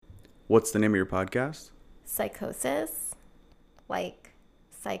What's the name of your podcast? Psychosis, like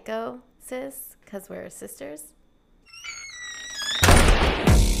psychosis, because we're sisters.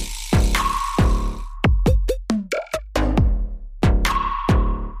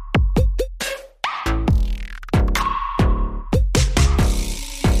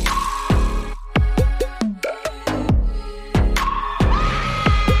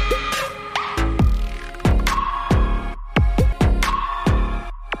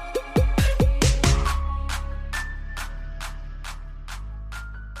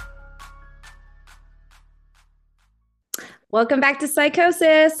 Welcome back to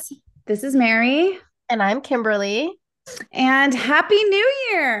Psychosis. This is Mary. And I'm Kimberly. And Happy New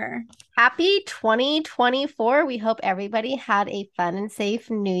Year. Happy 2024. We hope everybody had a fun and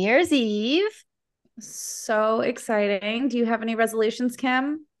safe New Year's Eve. So exciting. Do you have any resolutions,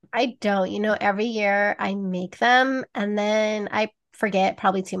 Kim? I don't. Every year I make them and then I forget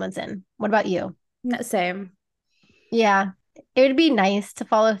probably 2 months in. What about you? Same. Yeah, it would be nice to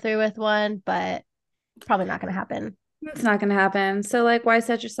follow through with one, but probably not going to happen. It's not going to happen. So, why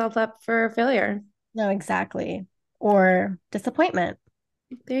set yourself up for failure? No, exactly. Or disappointment.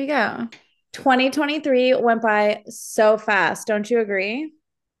 There you go. 2023 went by so fast. Don't you agree?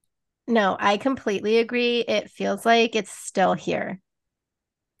 No, I completely agree. It feels like it's still here.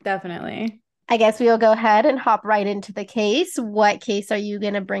 Definitely. I guess we'll go ahead and hop right into the case. What case are you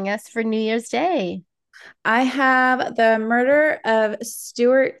going to bring us for New Year's Day? I have the murder of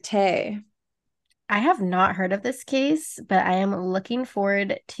Stuart Tay. I have not heard of this case, but I am looking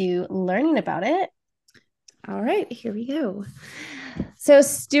forward to learning about it. All right, here we go. So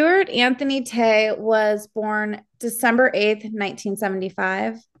Stuart Anthony Tay was born December 8th,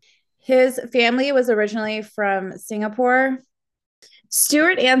 1975. His family was originally from Singapore.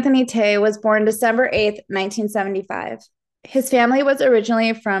 Stuart Anthony Tay was born December 8th, 1975. His family was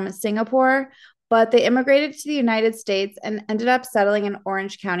originally from Singapore, but they immigrated to the United States and ended up settling in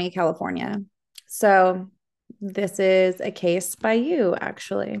Orange County, California. So this is a case by you,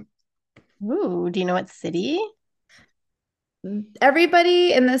 actually. Ooh, do you know what city?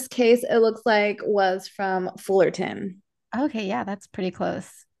 Everybody in this case, it looks like, was from Fullerton. Okay, yeah, that's pretty close.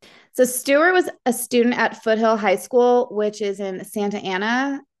 So Stuart was a student at Foothill High School, which is in Santa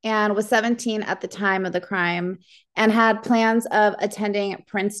Ana, and was 17 at the time of the crime and had plans of attending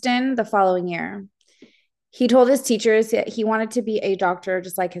Princeton the following year. He told his teachers that he wanted to be a doctor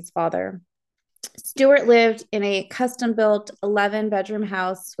just like his father. Stuart lived in a custom-built 11-bedroom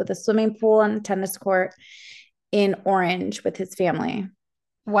house with a swimming pool and tennis court in Orange with his family.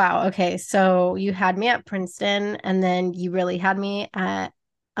 Wow, okay. So you had me at Princeton and then you really had me at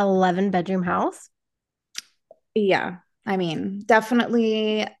 11-bedroom house? Yeah, I mean,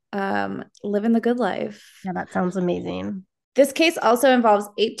 definitely living the good life. Yeah, that sounds amazing. This case also involves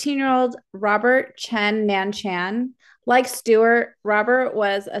 18-year-old Robert Chen Nan Chan. Like Stuart, Robert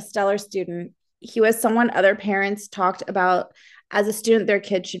was a stellar student. He was someone other parents talked about as a student their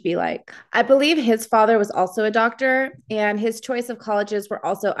kid should be like. I believe his father was also a doctor, and his choice of colleges were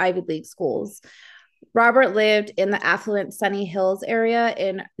also Ivy League schools. Robert lived in the affluent Sunny Hills area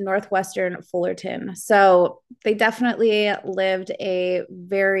in northwestern Fullerton. So they definitely lived a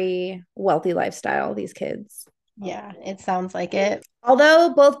very wealthy lifestyle, these kids. Yeah, it sounds like it.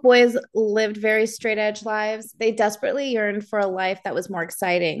 Although both boys lived very straight edge lives, they desperately yearned for a life that was more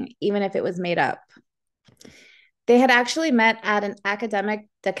exciting, even if it was made up. They had actually met at an academic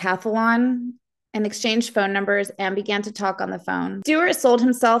decathlon and exchanged phone numbers and began to talk on the phone. Stewart sold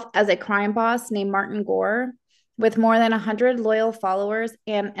himself as a crime boss named Martin Gore with more than 100 loyal followers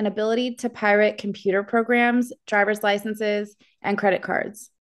and an ability to pirate computer programs, driver's licenses, and credit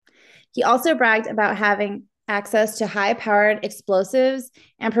cards. He also bragged about having access to high-powered explosives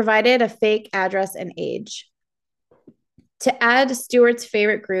and provided a fake address and age. To add, Stewart's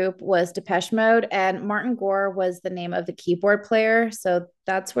favorite group was Depeche Mode, and Martin Gore was the name of the keyboard player. So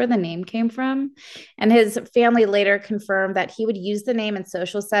that's where the name came from. And his family later confirmed that he would use the name in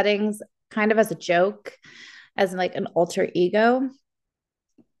social settings kind of as a joke, as like an alter ego.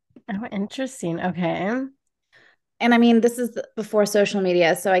 Oh, interesting. Okay. And I mean, this is before social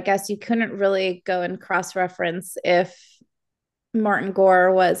media. So I guess you couldn't really go and cross reference if Martin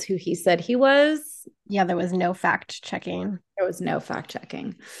Gore was who he said he was. Yeah, there was no fact checking. There was no fact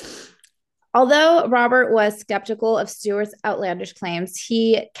checking. Although Robert was skeptical of Stewart's outlandish claims,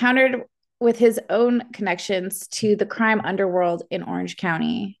 he countered with his own connections to the crime underworld in Orange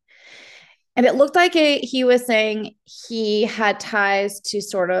County. And it looked like he was saying he had ties to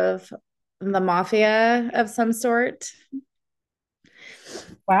sort of the mafia of some sort.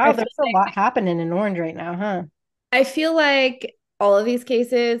 Wow, there's a lot happening in Orange right now, huh? I feel like all of these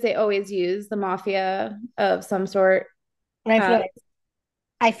cases, they always use the mafia of some sort. And Uh,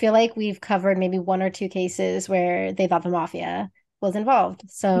 I feel like we've covered maybe one or two cases where they thought the mafia was involved.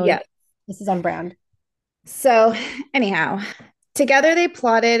 So yeah. this is on brand. So, anyhow, together they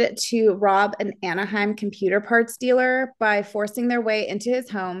plotted to rob an Anaheim computer parts dealer by forcing their way into his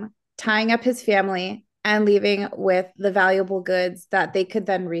home, tying up his family, and leaving with the valuable goods that they could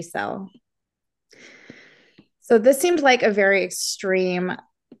then resell. So, this seemed like a very extreme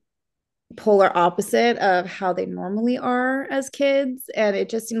polar opposite of how they normally are as kids. And it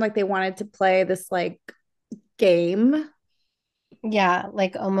just seemed like they wanted to play this like game. Yeah,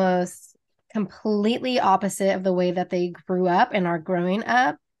 like almost completely opposite of the way that they grew up and are growing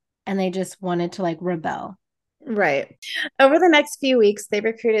up. And they just wanted to like rebel. Right. Over the next few weeks, they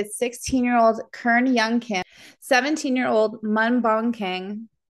recruited 16-year-old Kern Young Kim, 17-year-old Mun Bong King,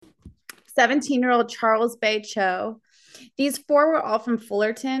 17-year-old Charles Bay Cho. These four were all from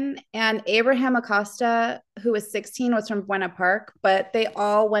Fullerton, and Abraham Acosta, who was 16, was from Buena Park, but they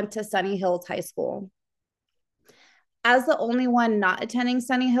all went to Sunny Hills High School. As the only one not attending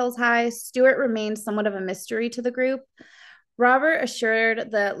Sunny Hills High, Stuart remained somewhat of a mystery to the group. Robert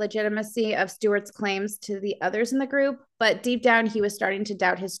assured the legitimacy of Stuart's claims to the others in the group, but deep down, he was starting to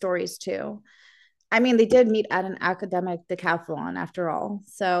doubt his stories too. I mean, they did meet at an academic decathlon after all.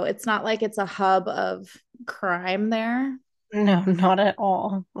 So it's not like it's a hub of crime there. No, not at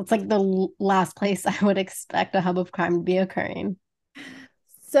all. It's like the last place I would expect a hub of crime to be occurring.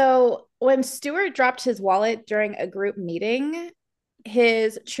 So when Stuart dropped his wallet during a group meeting,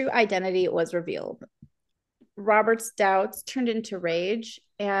 his true identity was revealed. Robert's doubts turned into rage,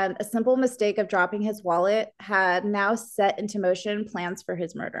 and a simple mistake of dropping his wallet had now set into motion plans for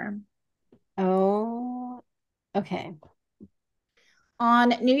his murder. Oh, okay. On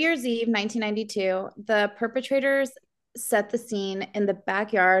New Year's Eve, 1992, the perpetrators set the scene in the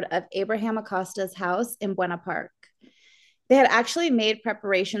backyard of Abraham Acosta's house in Buena Park. They had actually made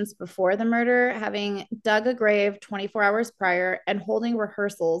preparations before the murder, having dug a grave 24 hours prior and holding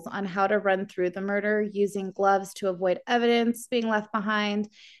rehearsals on how to run through the murder using gloves to avoid evidence being left behind,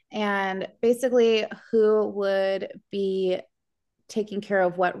 and basically who would be taking care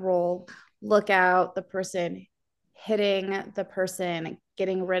of what role, lookout, the person hitting the person,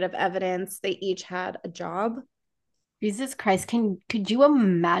 getting rid of evidence. They each had a job. Jesus Christ, could you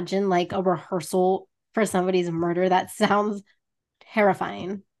imagine like a rehearsal for somebody's murder? That sounds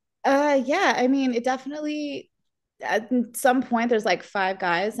terrifying. Yeah, I mean, it definitely at some point there's like five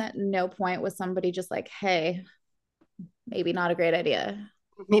guys. At no point was somebody just like, hey, maybe not a great idea.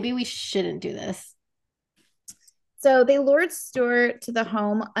 Maybe we shouldn't do this. So they lured Stuart to the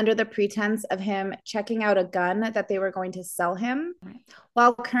home under the pretense of him checking out a gun that they were going to sell him.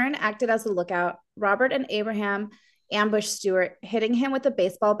 While Kern acted as a lookout, Robert and Abraham ambushed Stuart, hitting him with a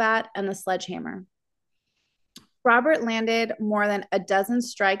baseball bat and a sledgehammer. Robert landed more than a dozen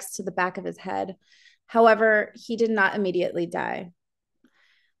strikes to the back of his head. However, he did not immediately die.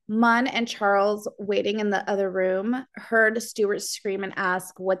 Munn and Charles, waiting in the other room, heard Stuart scream and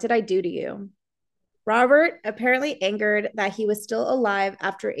ask, "What did I do to you?" Robert, apparently angered that he was still alive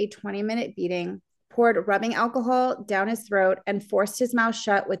after a 20-minute beating, poured rubbing alcohol down his throat and forced his mouth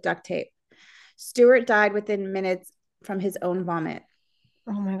shut with duct tape. Stuart died within minutes from his own vomit.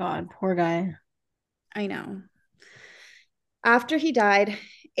 Oh my God, poor guy. I know. After he died,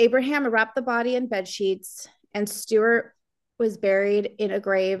 Abraham wrapped the body in bed sheets, and Stuart was buried in a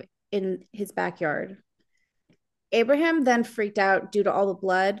grave in his backyard. Abraham then freaked out due to all the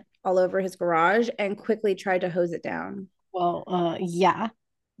blood all over his garage and quickly tried to hose it down. Well, yeah.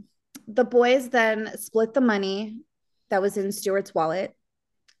 The boys then split the money that was in Stuart's wallet,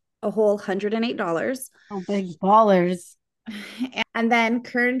 a whole $108. Oh, big ballers. And then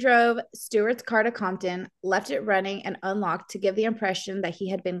Kern drove Stuart's car to Compton, left it running and unlocked to give the impression that he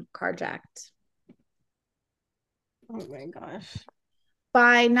had been carjacked. Oh my gosh.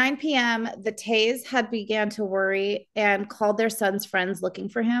 By 9 p.m., the Tays had began to worry and called their son's friends looking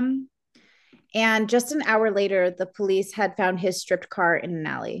for him. And just an hour later, the police had found his stripped car in an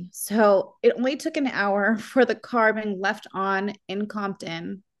alley. So it only took an hour for the car being left on in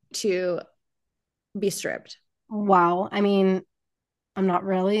Compton to be stripped. Wow. I mean, I'm not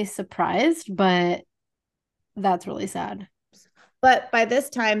really surprised, but that's really sad. But by this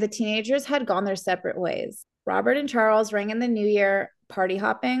time, the teenagers had gone their separate ways. Robert and Charles rang in the new year party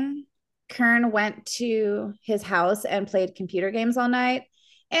hopping. Kern went to his house and played computer games all night.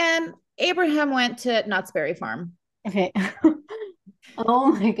 And Abraham went to Knott's Berry Farm. Okay.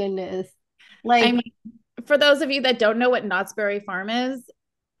 Oh my goodness. I Like, mean, for those of you that don't know what Knott's Berry Farm is,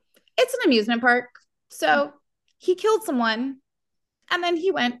 it's an amusement park. So he killed someone And then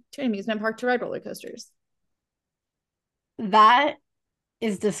he went to an amusement park to ride roller coasters. That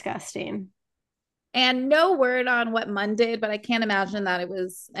is disgusting. And no word on what Munn did, but I can't imagine that it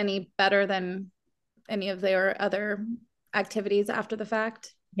was any better than any of their other activities after the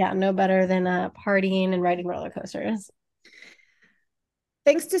fact. Yeah, no better than partying and riding roller coasters.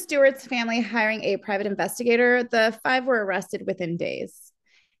 Thanks to Stewart's family hiring a private investigator, the five were arrested within days.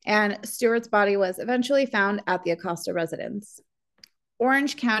 And Stewart's body was eventually found at the Acosta residence.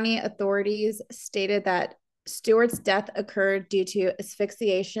 Orange County authorities stated that Stewart's death occurred due to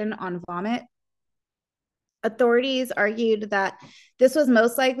asphyxiation on vomit. Authorities argued that this was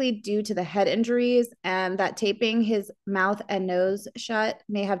most likely due to the head injuries and that taping his mouth and nose shut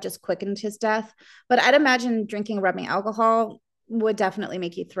may have just quickened his death. But I'd imagine drinking rubbing alcohol would definitely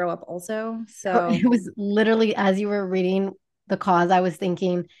make you throw up also. So It was literally as you were reading the cause, I was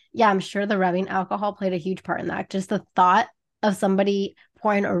thinking, yeah, I'm sure the rubbing alcohol played a huge part in that. Just the thought of somebody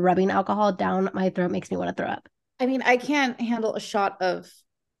pouring a rubbing alcohol down my throat makes me want to throw up. I mean, I can't handle a shot of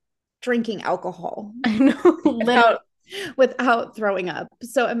drinking alcohol I know, literally. without without throwing up.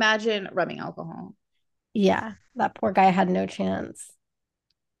 So imagine rubbing alcohol. Yeah, that poor guy had no chance.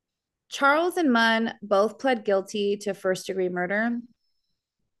 Charles and Munn both pled guilty to first-degree murder.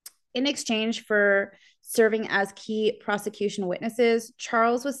 In exchange for serving as key prosecution witnesses,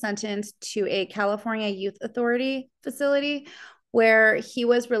 Charles was sentenced to a California Youth Authority facility where he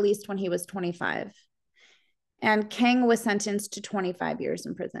was released when he was 25. And King was sentenced to 25 years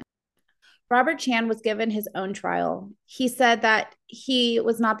in prison. Robert Chan was given his own trial. He said that he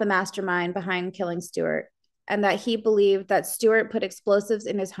was not the mastermind behind killing Stuart and that he believed that Stuart put explosives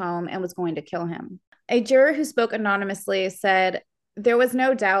in his home and was going to kill him. A juror who spoke anonymously said there was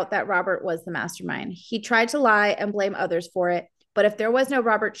no doubt that Robert was the mastermind. He tried to lie and blame others for it, but if there was no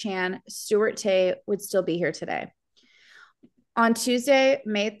Robert Chan, Stuart Tay would still be here today. On Tuesday,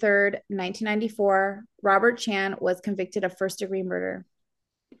 May 3rd, 1994, Robert Chan was convicted of first-degree murder.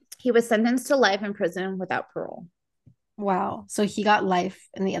 He was sentenced to life in prison without parole. Wow. So he got life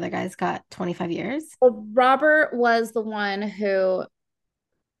and the other guys got 25 years, Well, Robert was the one who,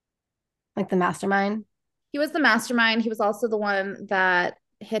 like the mastermind. he was the mastermind. He was also the one that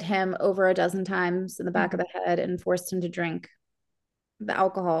hit him over a dozen times in the back of the head and forced him to drink the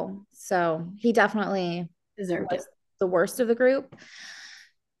alcohol. So he definitely Deserved it. was the worst of the group.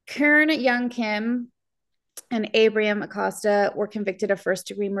 Kern Young Kim and Abraham Acosta were convicted of first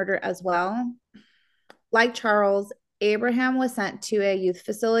degree murder as well. Like Charles, Abraham was sent to a youth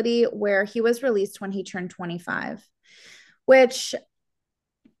facility where he was released when he turned 25, which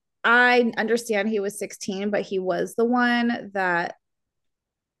I understand he was 16, but he was the one that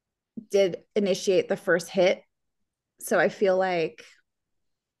did initiate the first hit. So I feel like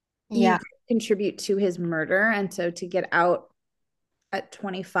you Yeah. contribute to his murder. And so to get out at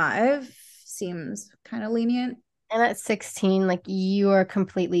 25 seems kind of lenient. And at 16, like you are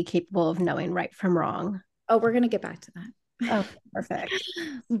completely capable of knowing right from wrong. Oh, we're going to get back to that. Okay, perfect.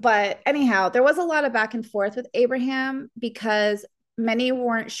 But anyhow, there was a lot of back and forth with Abraham because many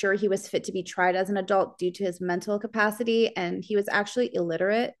weren't sure he was fit to be tried as an adult due to his mental capacity, and he was actually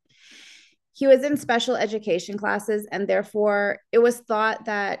illiterate. He was in special education classes, and therefore it was thought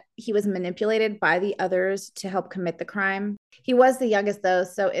that he was manipulated by the others to help commit the crime. He was the youngest, though,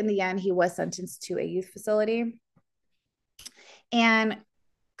 so in the end, he was sentenced to a youth facility. And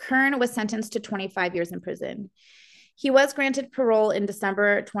Kern was sentenced to 25 years in prison. He was granted parole in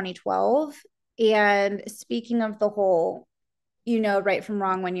December 2012. And speaking of the whole, right from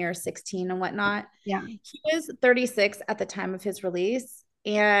wrong when you're 16 and whatnot, Yeah. he was 36 at the time of his release.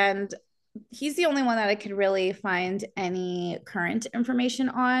 And he's the only one that I could really find any current information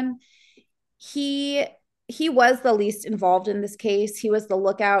on. He he was the least involved in this case. He was the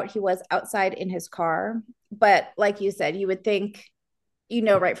lookout. He was outside in his car. But like you said, you would think,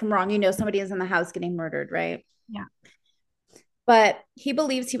 right from wrong, somebody is in the house getting murdered, right? Yeah. But he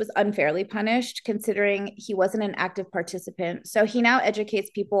believes he was unfairly punished considering he wasn't an active participant. So he now educates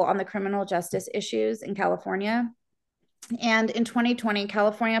people on the criminal justice issues in California. And in 2020,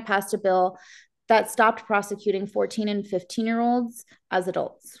 California passed a bill that stopped prosecuting 14 and 15-year-olds as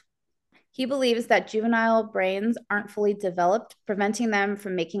adults. He believes that juvenile brains aren't fully developed, preventing them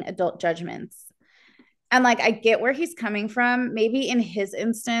from making adult judgments. And like, I get where he's coming from. Maybe in his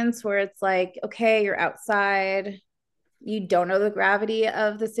instance, where it's like, okay, you're outside, you don't know the gravity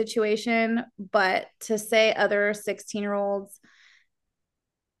of the situation, but to say other 16-year-olds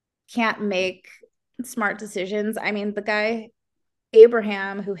can't make smart decisions. I mean, the guy,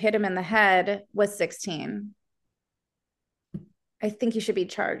 Abraham, who hit him in the head, was 16. I think you should be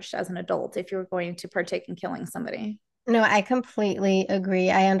charged as an adult if you're going to partake in killing somebody. No, I completely agree.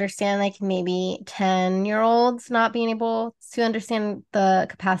 I understand like maybe 10-year-olds not being able to understand the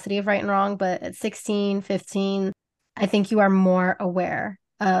capacity of right and wrong, but at 16, 15, I think you are more aware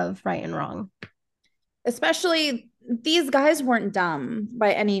of right and wrong. Especially these guys weren't dumb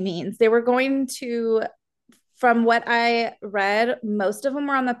by any means. They were going to, from what I read, most of them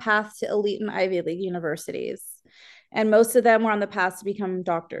were on the path to elite and Ivy League universities. And most of them were on the path to become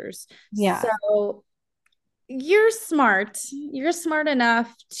doctors. Yeah, So you're smart. You're smart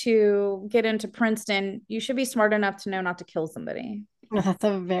enough to get into Princeton. You should be smart enough to know not to kill somebody. no, that's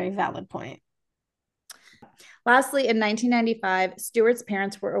a very valid point. Lastly, in 1995, Stewart's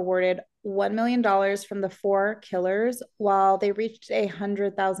parents were awarded $1 million from the four killers, while they reached a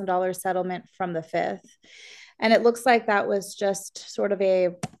 $100,000 settlement from the fifth. And it looks like that was just sort of a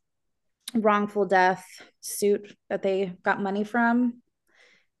wrongful death suit that they got money from.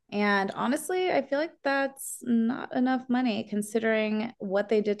 And honestly, I feel like that's not enough money considering what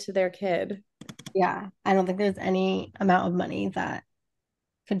they did to their kid. Yeah, I don't think there's any amount of money that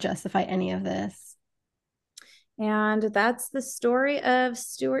could justify any of this. And that's the story of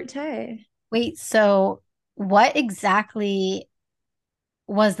Stuart Tay. Wait, so what exactly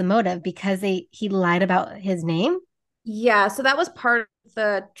was the motive? Because he lied about his name? Yeah, so that was part of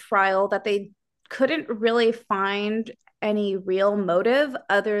the trial that they couldn't really find any real motive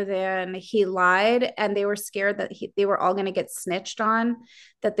other than he lied and they were scared that they were all going to get snitched on,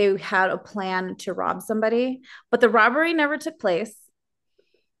 that they had a plan to rob somebody. But the robbery never took place.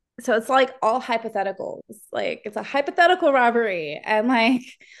 So it's like all hypotheticals. Like it's a hypothetical robbery and like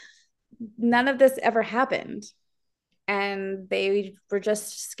none of this ever happened. And they were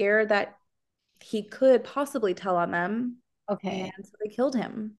just scared that he could possibly tell on them. And Okay, so they killed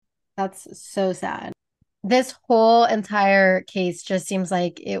him. that's so sad. This whole entire case just seems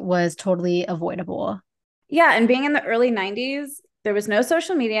like it was totally avoidable. Yeah. And being in the early 90s, there was no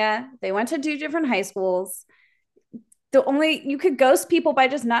social media. They went to two different high schools. You could ghost people by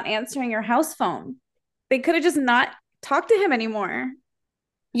just not answering your house phone. They could have just not talked to him anymore.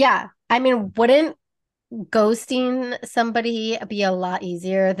 Yeah, I mean, wouldn't ghosting somebody be a lot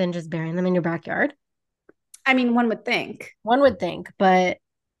easier than just burying them in your backyard? I mean, one would think. One would think, but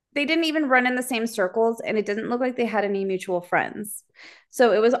They didn't even run in the same circles, and it didn't look like they had any mutual friends.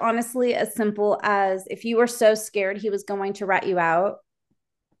 So it was honestly as simple as if you were so scared he was going to rat you out,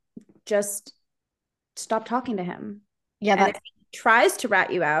 just stop talking to him. yeah, And if that's he tries to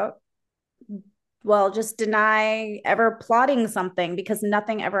rat you out, well, just deny ever plotting something because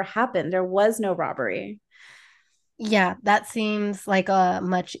nothing ever happened. There was no robbery. yeah, that seems like a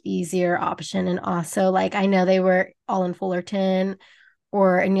much easier option. And also, like, I know they were all in Fullerton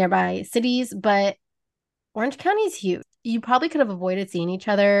or in nearby cities, but Orange County is huge. You probably could have avoided seeing each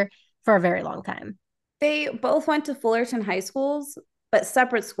other for a very long time. They both went to Fullerton high schools, but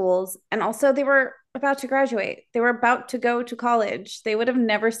separate schools. And also, they were about to graduate, they were about to go to college. They would have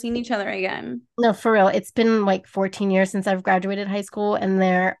never seen each other again. No, for real. It's been like 14 years since I've graduated high school, and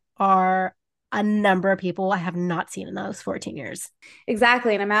there are a number of people I have not seen in those 14 years.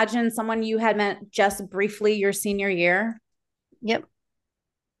 Exactly. And imagine someone you had met just briefly your senior year. Yep.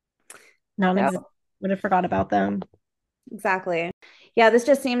 Non Yep, exist would have forgot about them. exactly. Yeah, this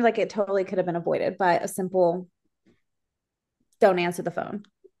just seemed like it totally could have been avoided by a simple don't answer the phone.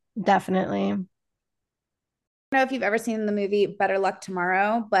 Definitely. I don't know if you've ever seen the movie Better Luck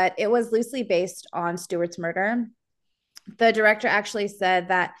Tomorrow, but it was loosely based on Stewart's murder. The director actually said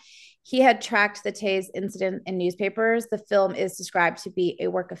that he had tracked the Tays incident in newspapers. The film is described to be a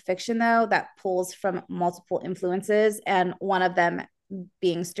work of fiction, though, that pulls from multiple influences, and one of them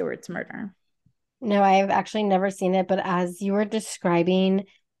being Stewart's murder. No, I've actually never seen it, but as you were describing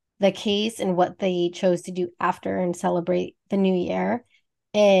the case and what they chose to do after and celebrate the new year,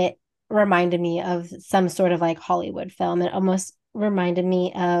 it reminded me of some sort of like Hollywood film. It almost reminded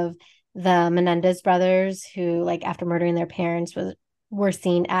me of the Menendez brothers who, like, after murdering their parents, were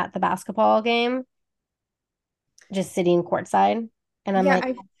seen at the basketball game, just sitting courtside. And I'm Yeah, like,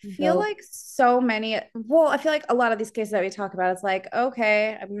 I feel so like so many. Well, I feel like a lot of these cases that we talk about, it's like,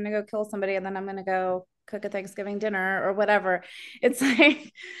 okay, I'm gonna go kill somebody and then I'm gonna go cook a Thanksgiving dinner or whatever. It's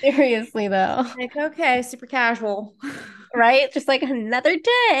seriously though, like okay, super casual. right? Just like another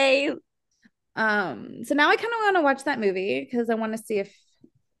day. So now I kind of want to watch that movie because I want to see if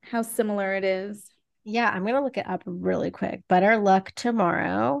how similar it is. Yeah, I'm gonna look it up really quick. Better luck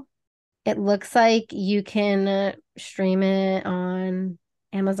tomorrow. It looks like you can stream it on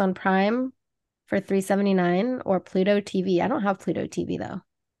Amazon Prime for 379 or Pluto TV. I don't have Pluto TV though,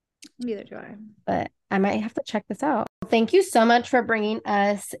 Neither do I. but I might have to check this out. Thank you so much for bringing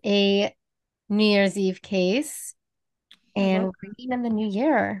us a New Year's Eve case. You're and welcome. greeting in the new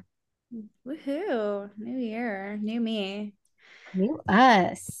year. Woohoo. New year, new me. New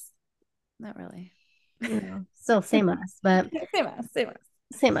us. Not really. No, still same us, but Same as, same as.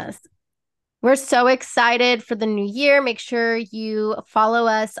 same us. We're so excited for the new year. Make sure you follow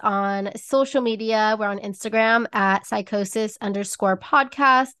us on social media. We're on Instagram at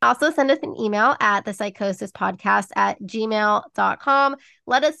psychosis_podcast. Also, send us an email at the psychosispodcast@gmail.com.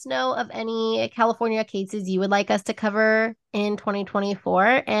 Let us know of any California cases you would like us to cover in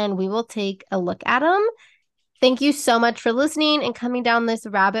 2024, and we will take a look at them. Thank you so much for listening and coming down this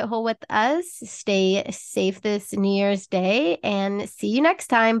rabbit hole with us. Stay safe this New Year's Day and see you next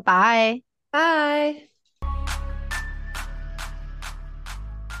time. Bye. Bye.